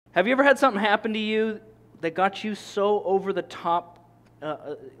Have you ever had something happen to you that got you so over the top,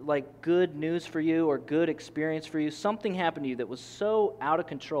 like good news for you or good experience for you? Something happened to you that was so out of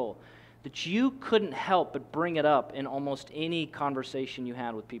control that you couldn't help but bring it up in almost any conversation you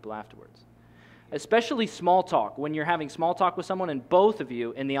had with people afterwards. Especially small talk. When you're having small talk with someone and both of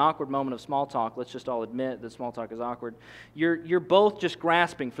you, in the awkward moment of small talk, let's just all admit that small talk is awkward, you're both just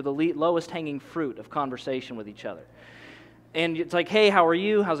grasping for the lowest hanging fruit of conversation with each other. And it's like, hey, how are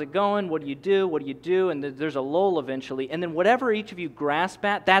you? How's it going? What do you do? What do you do? And there's a lull eventually. And then whatever each of you grasp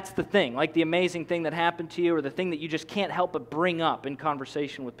at, that's the thing. Like the amazing thing that happened to you or the thing that you just can't help but bring up in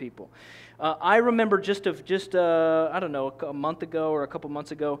conversation with people. I remember I don't know, a month ago or a couple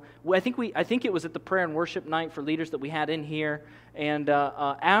months ago, I think it was at the prayer and worship night for leaders that we had in here. And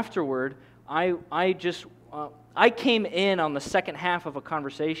afterward, I came in on the second half of a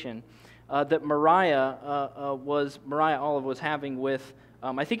conversation that Mariah Olive was having with,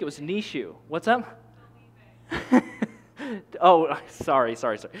 I think it was Nishu. What's up? Oh, sorry.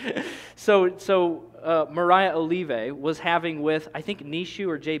 So Mariah Olive was having with, I think Nishu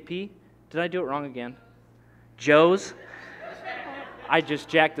or JP. Did I do it wrong again? Joe's? I just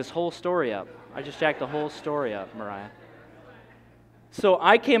jacked this whole story up. Mariah. So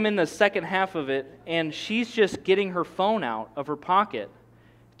I came in the second half of it, and she's just getting her phone out of her pocket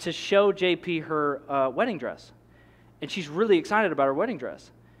to show JP her wedding dress. And she's really excited about her wedding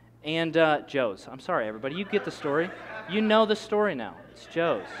dress. And Joe's. I'm sorry, everybody. You get the story. You know the story now. It's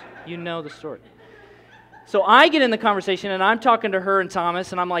Joe's. You know the story. So I get in the conversation, and I'm talking to her and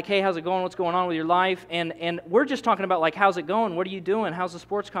Thomas, and I'm like, hey, how's it going? What's going on with your life? And we're just talking about, like, how's it going? What are you doing? How's the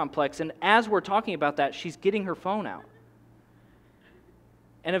sports complex? And as we're talking about that, she's getting her phone out.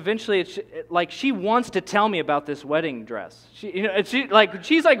 And eventually, it's like she wants to tell me about this wedding dress. She's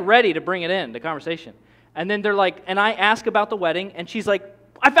like ready to bring it in, the conversation. And then they're like, and I ask about the wedding, and she's like,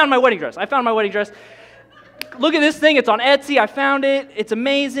 I found my wedding dress. Look at this thing. It's on Etsy. I found it. It's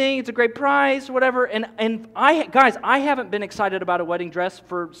amazing. It's a great price, whatever. And I haven't been excited about a wedding dress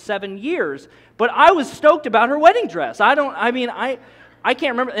for 7 years, but I was stoked about her wedding dress. I can't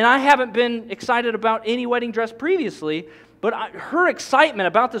remember, and I haven't been excited about any wedding dress previously. But her excitement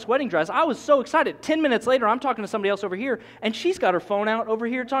about this wedding dress, I was so excited. 10 minutes later, I'm talking to somebody else over here, and she's got her phone out over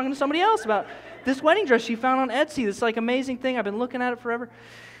here talking to somebody else about this wedding dress she found on Etsy. This like amazing thing. I've been looking at it forever.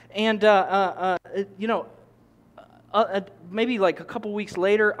 And, maybe like a couple weeks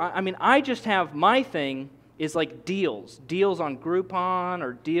later, I just have my thing is like deals on Groupon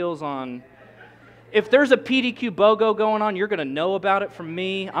or deals on. If there's a PDQ BOGO going on, you're going to know about it from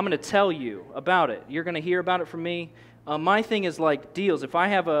me. I'm going to tell you about it. You're going to hear about it from me. My thing is like deals. If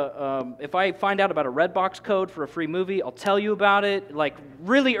I find out about a Redbox code for a free movie, I'll tell you about it. Like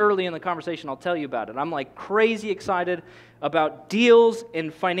really early in the conversation, I'll tell you about it. I'm like crazy excited about deals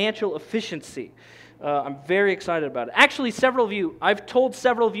and financial efficiency. I'm very excited about it. Actually, I've told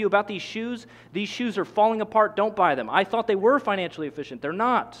several of you about these shoes. These shoes are falling apart. Don't buy them. I thought they were financially efficient. They're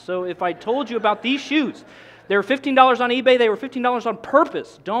not. So if I told you about these shoes, they were $15 on eBay. They were $15 on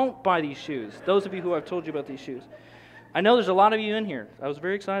purpose. Don't buy these shoes. Those of you who I've told you about these shoes. I know there's a lot of you in here. I was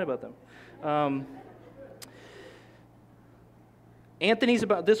very excited about them. Anthony's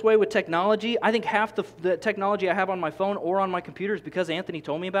about this way with technology. I think half the technology I have on my phone or on my computer is because Anthony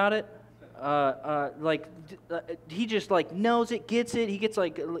told me about it. He just like knows it, gets it. He gets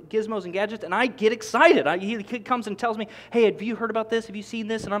like gizmos and gadgets, and I get excited. He comes and tells me, "Hey, have you heard about this? Have you seen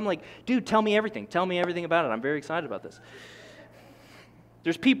this?" And I'm like, "Dude, tell me everything. Tell me everything about it. I'm very excited about this."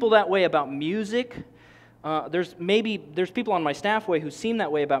 There's people that way about music. There's people on my staff way who seem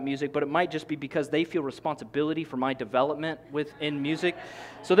that way about music, but it might just be because they feel responsibility for my development within music.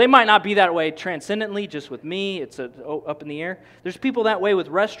 So they might not be that way transcendently, just with me. It's up in the air. There's people that way with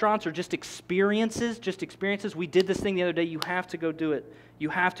restaurants or just experiences. We did this thing the other day. You have to go do it. You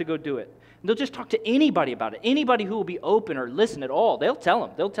have to go do it. And they'll just talk to anybody about it. Anybody who will be open or listen at all, they'll tell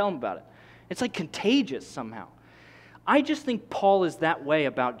them about it. It's like contagious somehow. I just think Paul is that way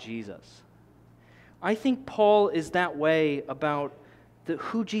about Jesus. I think Paul is that way about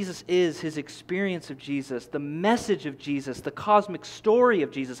who Jesus is, his experience of Jesus, the message of Jesus, the cosmic story of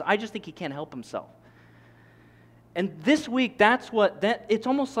Jesus. I just think he can't help himself. And this week, it's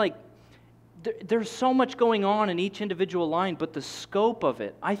almost like there's so much going on in each individual line, but the scope of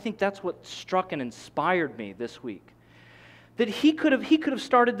it, I think that's what struck and inspired me this week. That he could have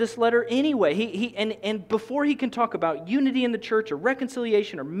started this letter anyway. And before he can talk about unity in the church or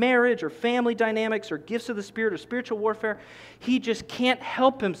reconciliation or marriage or family dynamics or gifts of the Spirit or spiritual warfare, he just can't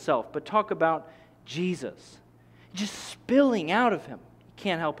help himself but talk about Jesus. Just spilling out of him. He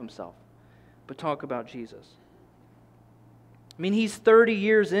can't help himself but talk about Jesus. I mean, he's 30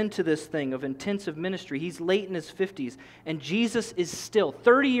 years into this thing of intensive ministry. He's late in his 50s, and Jesus is still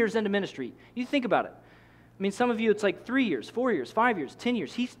 30 years into ministry. You think about it. I mean, some of you, it's like 3 years, 4 years, 5 years, 10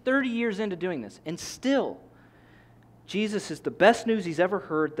 years. He's 30 years into doing this, and still, Jesus is the best news he's ever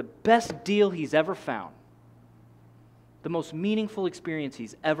heard, the best deal he's ever found, the most meaningful experience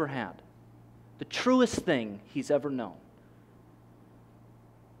he's ever had, the truest thing he's ever known.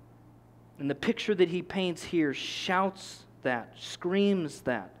 And the picture that he paints here shouts that, screams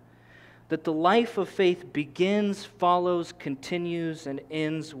that the life of faith begins, follows, continues, and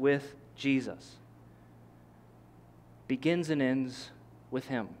ends with Jesus. Begins and ends with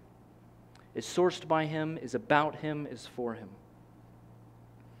Him. Is sourced by Him, is about Him, is for Him.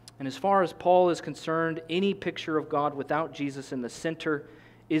 And as far as Paul is concerned, any picture of God without Jesus in the center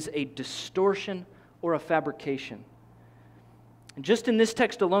is a distortion or a fabrication. And just in this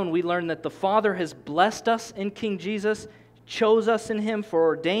text alone, we learn that the Father has blessed us in King Jesus, chose us in Him,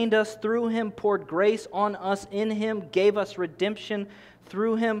 foreordained us through Him, poured grace on us in Him, gave us redemption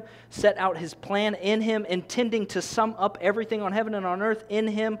through Him, set out His plan in Him, intending to sum up everything on heaven and on earth in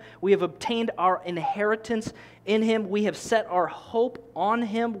Him. We have obtained our inheritance in Him. We have set our hope on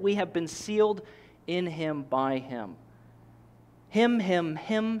Him. We have been sealed in Him by Him. Him, Him,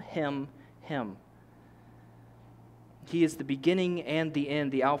 Him, Him, Him. He is the beginning and the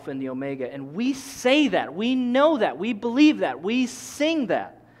end, the Alpha and the Omega. And we say that, we know that, we believe that, we sing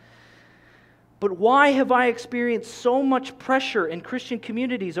that. But why have I experienced so much pressure in Christian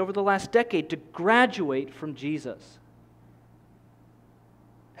communities over the last decade to graduate from Jesus?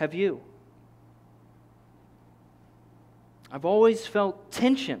 Have you? I've always felt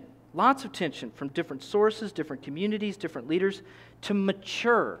tension, lots of tension from different sources, different communities, different leaders, to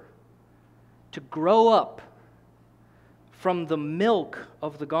mature, to grow up from the milk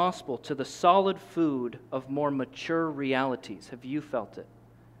of the gospel to the solid food of more mature realities. Have you felt it?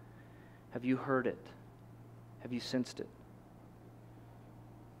 Have you heard it? Have you sensed it?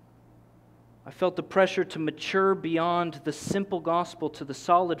 I felt the pressure to mature beyond the simple gospel to the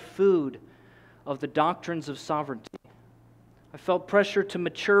solid food of the doctrines of sovereignty. I felt pressure to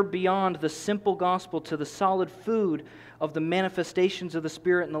mature beyond the simple gospel to the solid food of the manifestations of the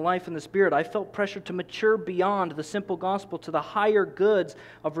Spirit and the life in the Spirit. I felt pressure to mature beyond the simple gospel to the higher goods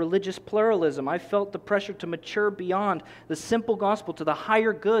of religious pluralism. I felt the pressure to mature beyond the simple gospel to the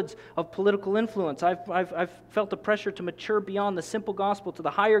higher goods of political influence. I've felt the pressure to mature beyond the simple gospel to the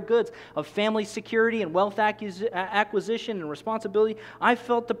higher goods of family security and wealth acquisition and responsibility. I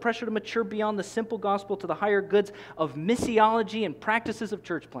felt the pressure to mature beyond the simple gospel to the higher goods of missiology and practices of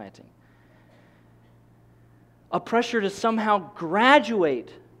church planting. A pressure to somehow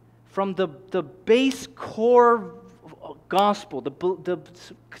graduate from the base core gospel, the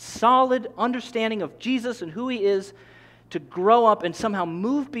solid understanding of Jesus and who He is, to grow up and somehow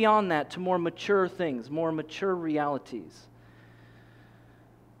move beyond that to more mature things, more mature realities.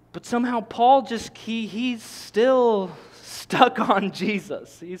 But somehow Paul he's still stuck on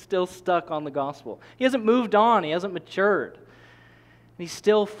Jesus. He's still stuck on the gospel. He hasn't moved on. He hasn't matured. He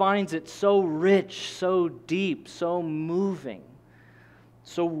still finds it so rich, so deep, so moving,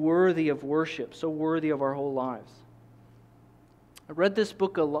 so worthy of worship, so worthy of our whole lives. I read this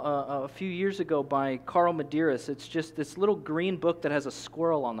book a few years ago by Carl Medeiros. It's just this little green book that has a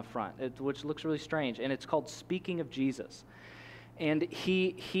squirrel on the front, which looks really strange, and it's called Speaking of Jesus. And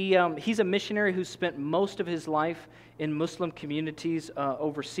he's a missionary who spent most of his life in Muslim communities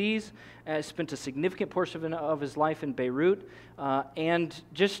overseas, spent a significant portion of his life in Beirut, and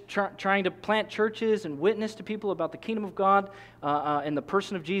just trying to plant churches and witness to people about the kingdom of God and the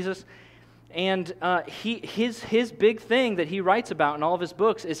person of Jesus. And his big thing that he writes about in all of his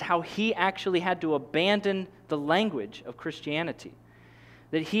books is how he actually had to abandon the language of Christianity.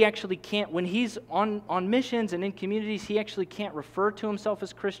 That he actually can't, when he's on missions and in communities, he actually can't refer to himself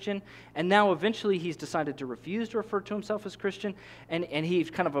as Christian. And now eventually he's decided to refuse to refer to himself as Christian. And he's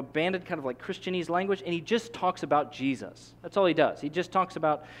kind of abandoned kind of like Christianese language. And he just talks about Jesus. That's all he does. He just talks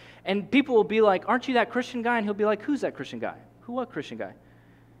about, and people will be like, aren't you that Christian guy? And he'll be like, who's that Christian guy? What Christian guy?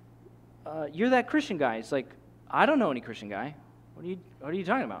 You're that Christian guy. He's like, I don't know any Christian guy. What are you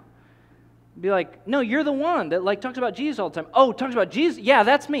talking about? Be like, no, you're the one that like talks about Jesus all the time. Oh, talks about Jesus? Yeah,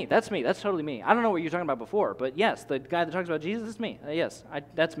 that's me. That's totally me. I don't know what you're talking about before, but yes, the guy that talks about Jesus is me. Yes,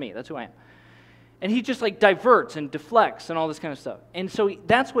 that's me. That's who I am. And he just like diverts and deflects and all this kind of stuff. And so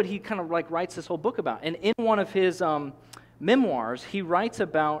that's what he kind of like writes this whole book about. And in one of his memoirs, he writes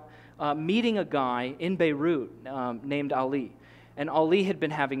about meeting a guy in Beirut named Ali. And Ali had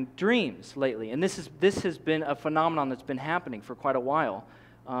been having dreams lately. And this has been a phenomenon that's been happening for quite a while.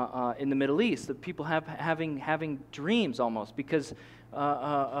 in the Middle East. The people having dreams almost because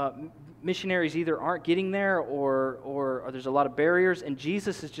missionaries either aren't getting there or there's a lot of barriers, and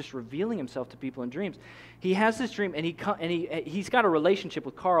Jesus is just revealing himself to people in dreams. He has this dream, and he's got a relationship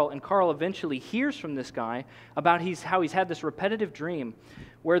with Carl, and Carl eventually hears from this guy about how he's had this repetitive dream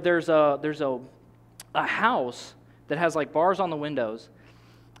where there's a house that has like bars on the windows,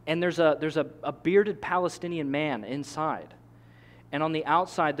 and there's a bearded Palestinian man inside. And on the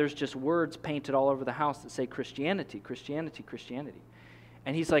outside, there's just words painted all over the house that say Christianity, Christianity, Christianity.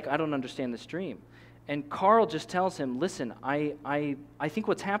 And he's like, I don't understand this dream. And Carl just tells him, listen, I think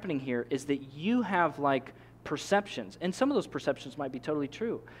what's happening here is that you have like perceptions, and some of those perceptions might be totally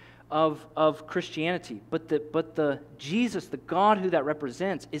true, of Christianity. But the Jesus, the God who that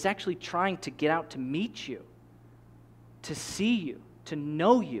represents, is actually trying to get out to meet you, to see you, to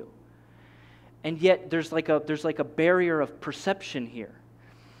know you. And yet there's like a barrier of perception here.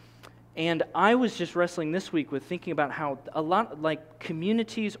 And I was just wrestling this week with thinking about how a lot like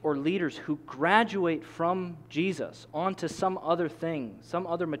communities or leaders who graduate from Jesus onto some other thing, some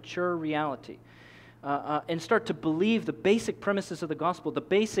other mature reality, and start to believe the basic premises of the gospel, the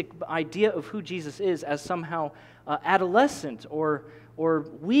basic idea of who Jesus is as somehow adolescent or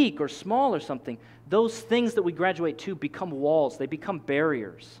weak or small or something, those things that we graduate to become walls, they become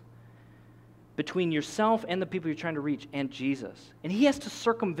barriers between yourself and the people you're trying to reach and Jesus. And he has to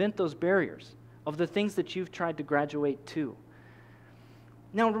circumvent those barriers of the things that you've tried to graduate to.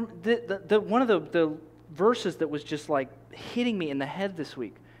 Now, one of the verses that was just like hitting me in the head this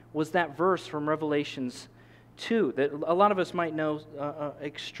week was that verse from Revelations 2 that a lot of us might know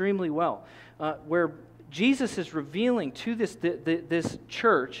extremely well, where Jesus is revealing to this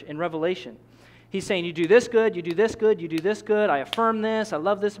church in Revelation. He's saying, you do this good, you do this good, you do this good, I affirm this, I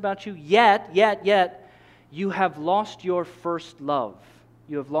love this about you, yet, you have lost your first love.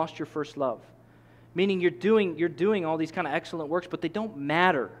 You have lost your first love. Meaning you're doing all these kind of excellent works, but they don't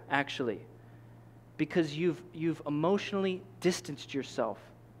matter, actually, because you've emotionally distanced yourself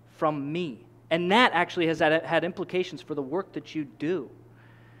from me. And that actually has had implications for the work that you do.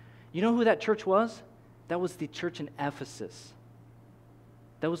 You know who that church was? That was the church in Ephesus.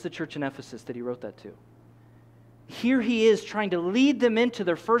 That was the church in Ephesus that he wrote that to. Here he is trying to lead them into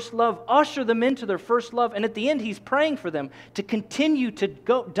their first love, usher them into their first love, and at the end he's praying for them to continue to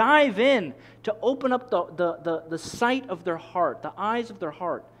go dive in, to open up the sight of their heart, the eyes of their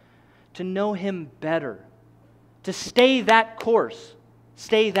heart, to know him better, to stay that course.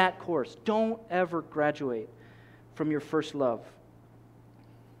 Stay that course. Don't ever graduate from your first love.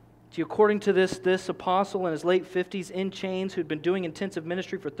 See, according to this apostle in his late 50s in chains who'd been doing intensive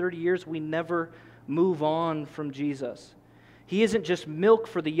ministry for 30 years, we never move on from Jesus. He isn't just milk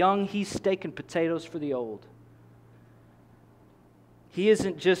for the young, he's steak and potatoes for the old. He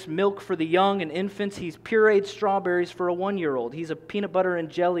isn't just milk for the young and infants, he's pureed strawberries for a 1-year-old. He's a peanut butter and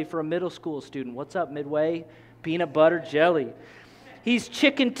jelly for a middle school student. What's up, Midway? Peanut butter jelly. He's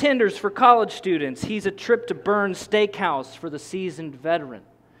chicken tenders for college students. He's a trip to Burns Steakhouse for the seasoned veteran.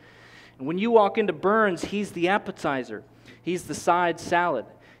 When you walk into Burns, he's the appetizer. He's the side salad.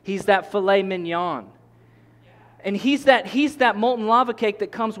 He's that filet mignon. And he's that molten lava cake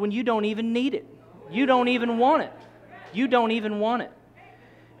that comes when you don't even need it. You don't even want it. You don't even want it.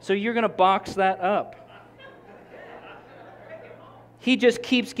 So you're going to box that up. He just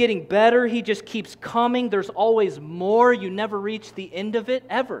keeps getting better. He just keeps coming. There's always more. You never reach the end of it,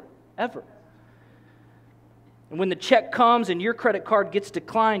 ever, ever. And when the check comes and your credit card gets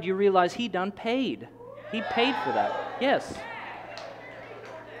declined, you realize he done paid. He paid for that. Yes.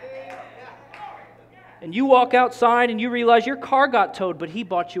 And you walk outside and you realize your car got towed, but he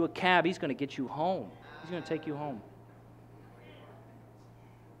bought you a cab. He's going to get you home. He's going to take you home.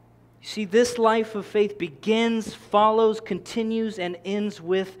 You see, this life of faith begins, follows, continues, and ends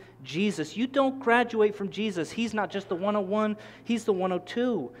with Jesus. You don't graduate from Jesus. He's not just the 101, He's the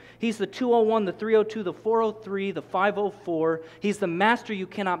 102. He's the 201, the 302, the 403, the 504. He's the master you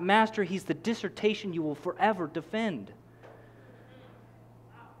cannot master. He's the dissertation you will forever defend.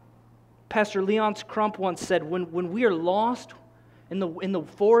 Pastor Leonce Crump once said, when we are lost in the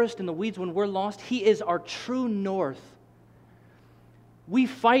forest, in the weeds, when we're lost, He is our true north. We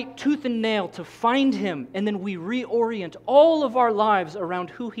fight tooth and nail to find Him, and then we reorient all of our lives around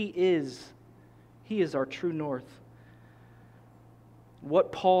who He is. He is our true north.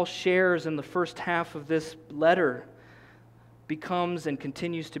 What Paul shares in the first half of this letter becomes and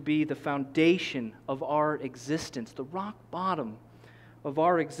continues to be the foundation of our existence, the rock bottom of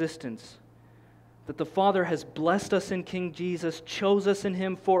our existence. that the Father has blessed us in King Jesus, chose us in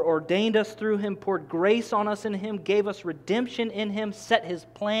Him, foreordained us through Him, poured grace on us in Him, gave us redemption in Him, set His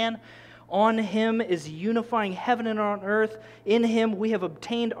plan on Him, is unifying heaven and on earth. In Him we have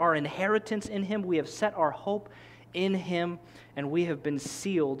obtained our inheritance. In Him we have set our hope in Him, and we have been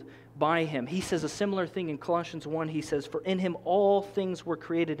sealed by Him. He says a similar thing in Colossians 1. He says, for in Him all things were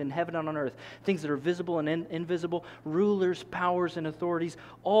created in heaven and on earth, things that are visible and invisible, rulers, powers, and authorities.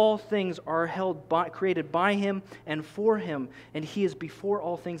 All things are created by Him and for Him, and He is before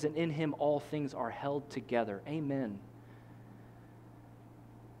all things, and in Him all things are held together. Amen.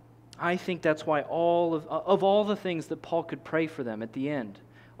 I think that's why of all the things that Paul could pray for them at the end,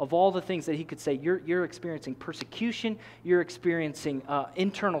 of all the things that he could say, you're experiencing persecution, you're experiencing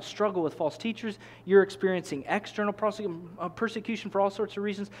internal struggle with false teachers, you're experiencing external persecution for all sorts of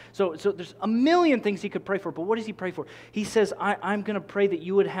reasons. So there's a million things he could pray for, but what does he pray for? He says, I'm going to pray that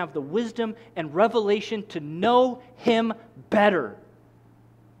you would have the wisdom and revelation to know Him better,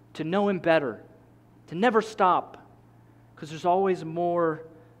 to know Him better, to never stop, because there's always more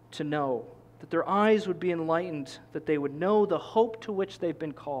to know. That their eyes would be enlightened, that they would know the hope to which they've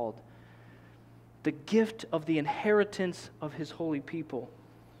been called, the gift of the inheritance of His holy people,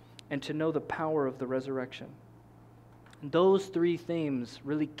 and to know the power of the resurrection. And those three themes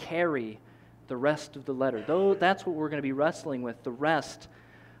really carry the rest of the letter. Though that's what we're going to be wrestling with the rest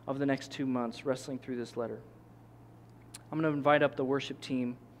of the next 2 months, wrestling through this letter. I'm going to invite up the worship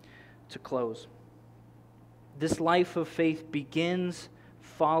team to close. This life of faith begins,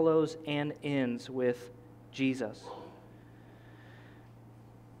 follows, and ends with Jesus.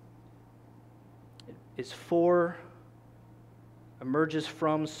 It is for, emerges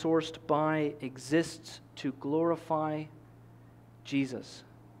from, sourced by, exists to glorify Jesus.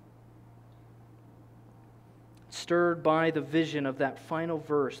 Stirred by the vision of that final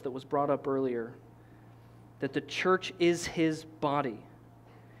verse that was brought up earlier, that the church is His body,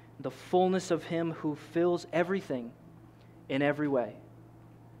 the fullness of Him who fills everything in every way.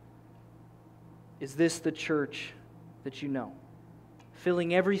 Is this the church that you know?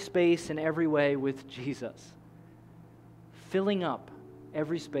 Filling every space in every way with Jesus. Filling up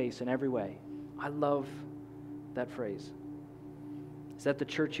every space in every way. I love that phrase. Is that the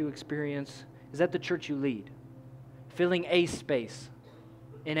church you experience? Is that the church you lead? Filling a space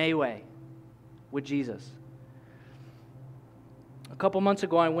in a way with Jesus. A couple months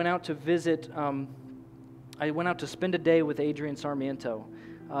ago, I went out to visit, I went out to spend a day with Adrian Sarmiento,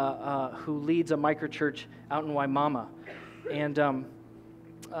 who leads a microchurch out in Waimama. And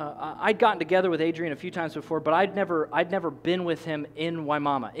I'd gotten together with Adrian a few times before, but I'd never been with him in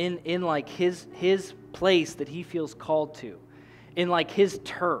Waimama, in like his place that he feels called to, in like his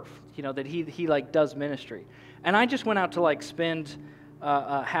turf, that he like does ministry. And I just went out to like spend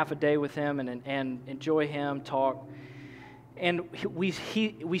half a day with him and enjoy him, talk. And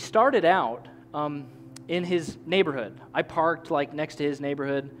we started out in his neighborhood. I parked like next to his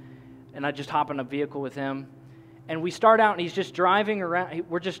neighborhood, and I just hop in a vehicle with him. And we start out, and he's just driving around.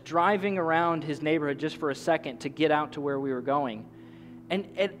 We're just driving around his neighborhood just for a second to get out to where we were going. And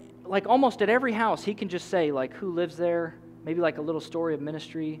like almost at every house, he can just say like who lives there, maybe like a little story of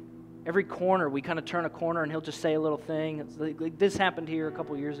ministry. Every corner, we kind of turn a corner, and he'll just say a little thing. It's like this happened here a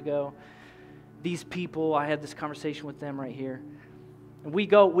couple years ago. These people, I had this conversation with them right here. And we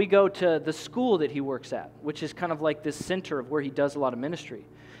go to the school that he works at, which is kind of like this center of where he does a lot of ministry.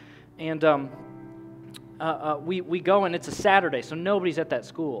 And we go, and it's a Saturday, so nobody's at that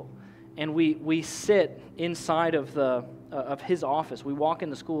school. And we sit inside of his office. We walk in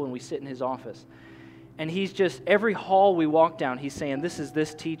the school, and we sit in his office. And he's just, every hall we walk down, he's saying, this is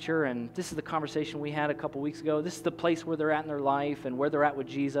this teacher, and this is the conversation we had a couple weeks ago. This is the place where they're at in their life and where they're at with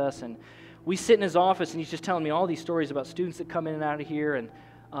Jesus. And we sit in his office, and he's just telling me all these stories about students that come in and out of here, and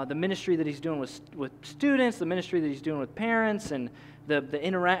the ministry that he's doing with students, the ministry that he's doing with parents, and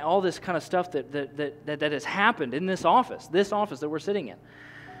the all this kind of stuff that has happened in this office that we're sitting in.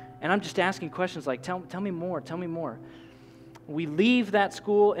 And I'm just asking questions like, tell me more, tell me more. We leave that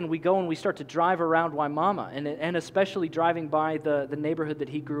school, and we go and we start to drive around Waimama, and especially driving by the neighborhood that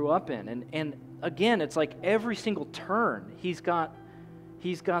he grew up in. And again, it's like every single turn, he's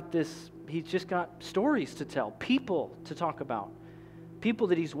just got stories to tell, people to talk about, people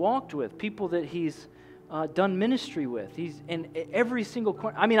that he's walked with, people that he's done ministry with. He's in every single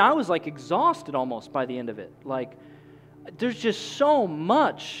corner. I mean, I was like exhausted almost by the end of it. Like, there's just so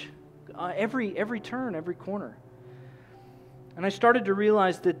much, every turn, every corner. And I started to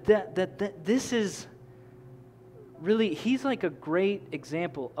realize that this is really, he's like a great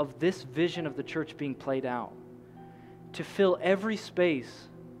example of this vision of the church being played out. To fill every space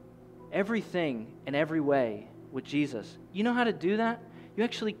everything in every way with Jesus. You know how to do that? You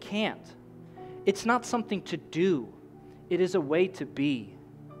actually can't. It's not something to do. It is a way to be.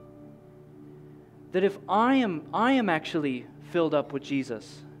 That if I am actually filled up with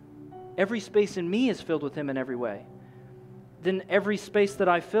Jesus, every space in me is filled with Him in every way, then every space that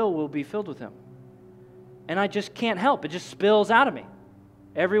I fill will be filled with Him. And I just can't help. It just spills out of me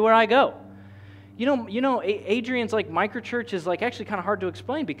everywhere I go. You know, Adrian's like microchurch is like actually kind of hard to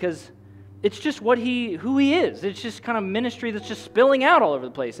explain because it's just who he is. It's just kind of ministry that's just spilling out all over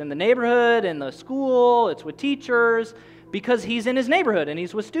the place in the neighborhood, in the school, it's with teachers, because he's in his neighborhood and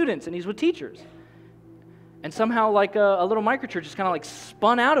he's with students and he's with teachers. And somehow like a little microchurch is kind of like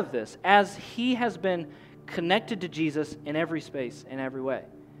spun out of this as he has been connected to Jesus in every space, in every way.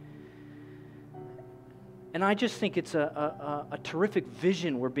 And I just think it's a terrific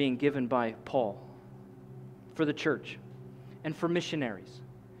vision we're being given by Paul for the church and for missionaries.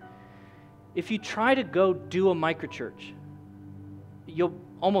 If you try to go do a microchurch, you'll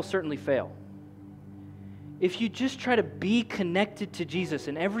almost certainly fail. If you just try to be connected to Jesus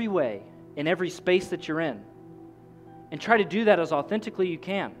in every way, in every space that you're in, and try to do that as authentically you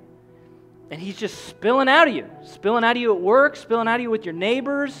can, and He's just spilling out of you at work, spilling out of you with your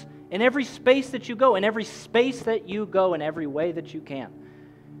neighbors, in every space that you go, in every space that you go, in every way that you can.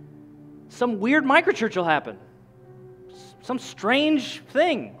 Some weird microchurch will happen. Some strange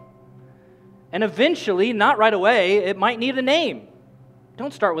thing. And eventually, not right away, it might need a name.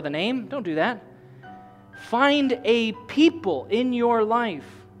 Don't start with a name. Don't do that. Find a people in your life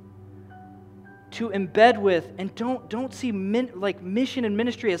to embed with, and don't see mission and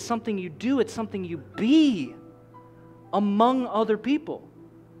ministry as something you do. It's something you be among other people.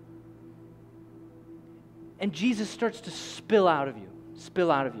 And Jesus starts to spill out of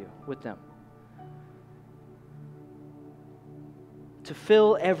you with them. To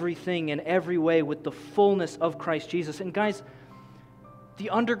fill everything in every way with the fullness of Christ Jesus. And guys, the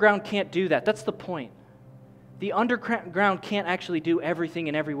underground can't do that. That's the point. The underground can't actually do everything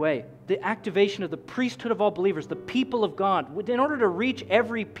in every way. The activation of the priesthood of all believers, the people of God, in order to reach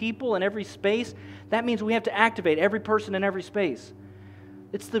every people in every space, that means we have to activate every person in every space.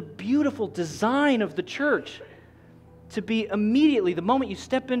 It's the beautiful design of the church to be immediately, the moment you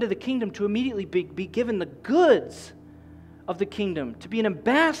step into the kingdom, to immediately be given the goods of the kingdom, to be an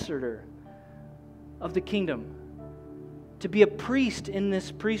ambassador of the kingdom, to be a priest in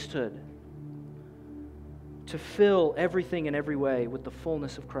this priesthood, to fill everything in every way with the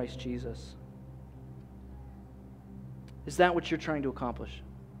fullness of Christ Jesus. Is that what you're trying to accomplish?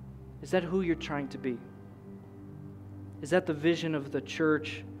 Is that who you're trying to be? Is that the vision of the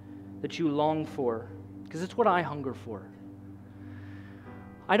church that you long for? Because it's what I hunger for.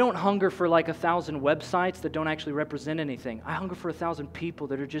 I don't hunger for like 1,000 websites that don't actually represent anything. I hunger for 1,000 people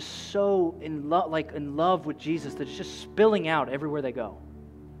that are just so in love with Jesus that it's just spilling out everywhere they go.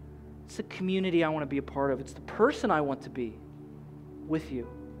 It's the community I want to be a part of. It's the person I want to be with you.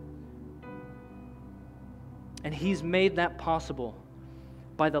 And He's made that possible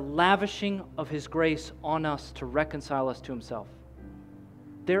by the lavishing of His grace on us to reconcile us to Himself.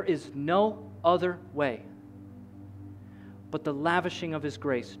 There is no other way but the lavishing of His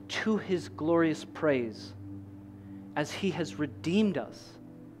grace to His glorious praise as He has redeemed us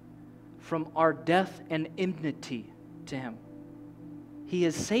from our death and enmity to Him. He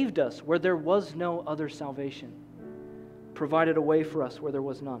has saved us where there was no other salvation, provided a way for us where there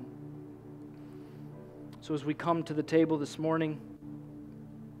was none. So as we come to the table this morning,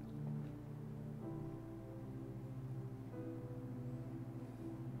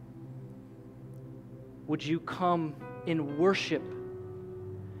 would you come in worship,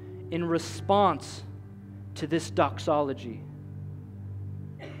 in response to this doxology?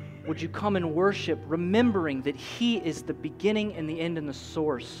 Would you come in worship, remembering that He is the beginning and the end and the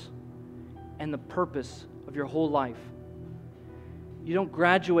source and the purpose of your whole life? You don't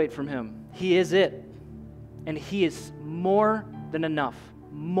graduate from Him. He is it. And He is more than enough.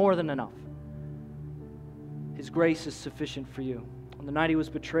 More than enough. His grace is sufficient for you. On the night He was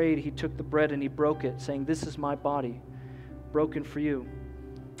betrayed, He took the bread and He broke it, saying, "This is my body, broken for you.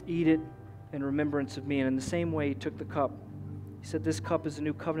 Eat it in remembrance of me." And in the same way, He took the cup. He said, "This cup is a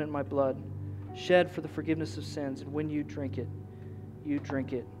new covenant in my blood, shed for the forgiveness of sins. And when you drink it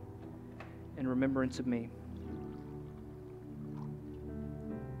in remembrance of me."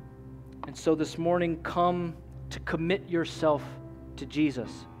 And so this morning, come to commit yourself to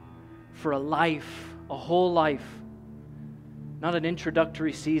Jesus for a life, a whole life. Not an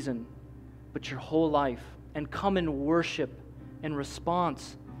introductory season, but your whole life. And come and worship in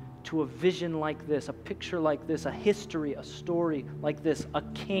response to a vision like this, a picture like this, a history, a story like this, a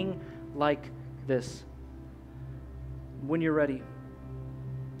king like this. When you're ready,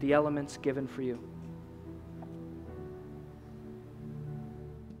 the elements given for you.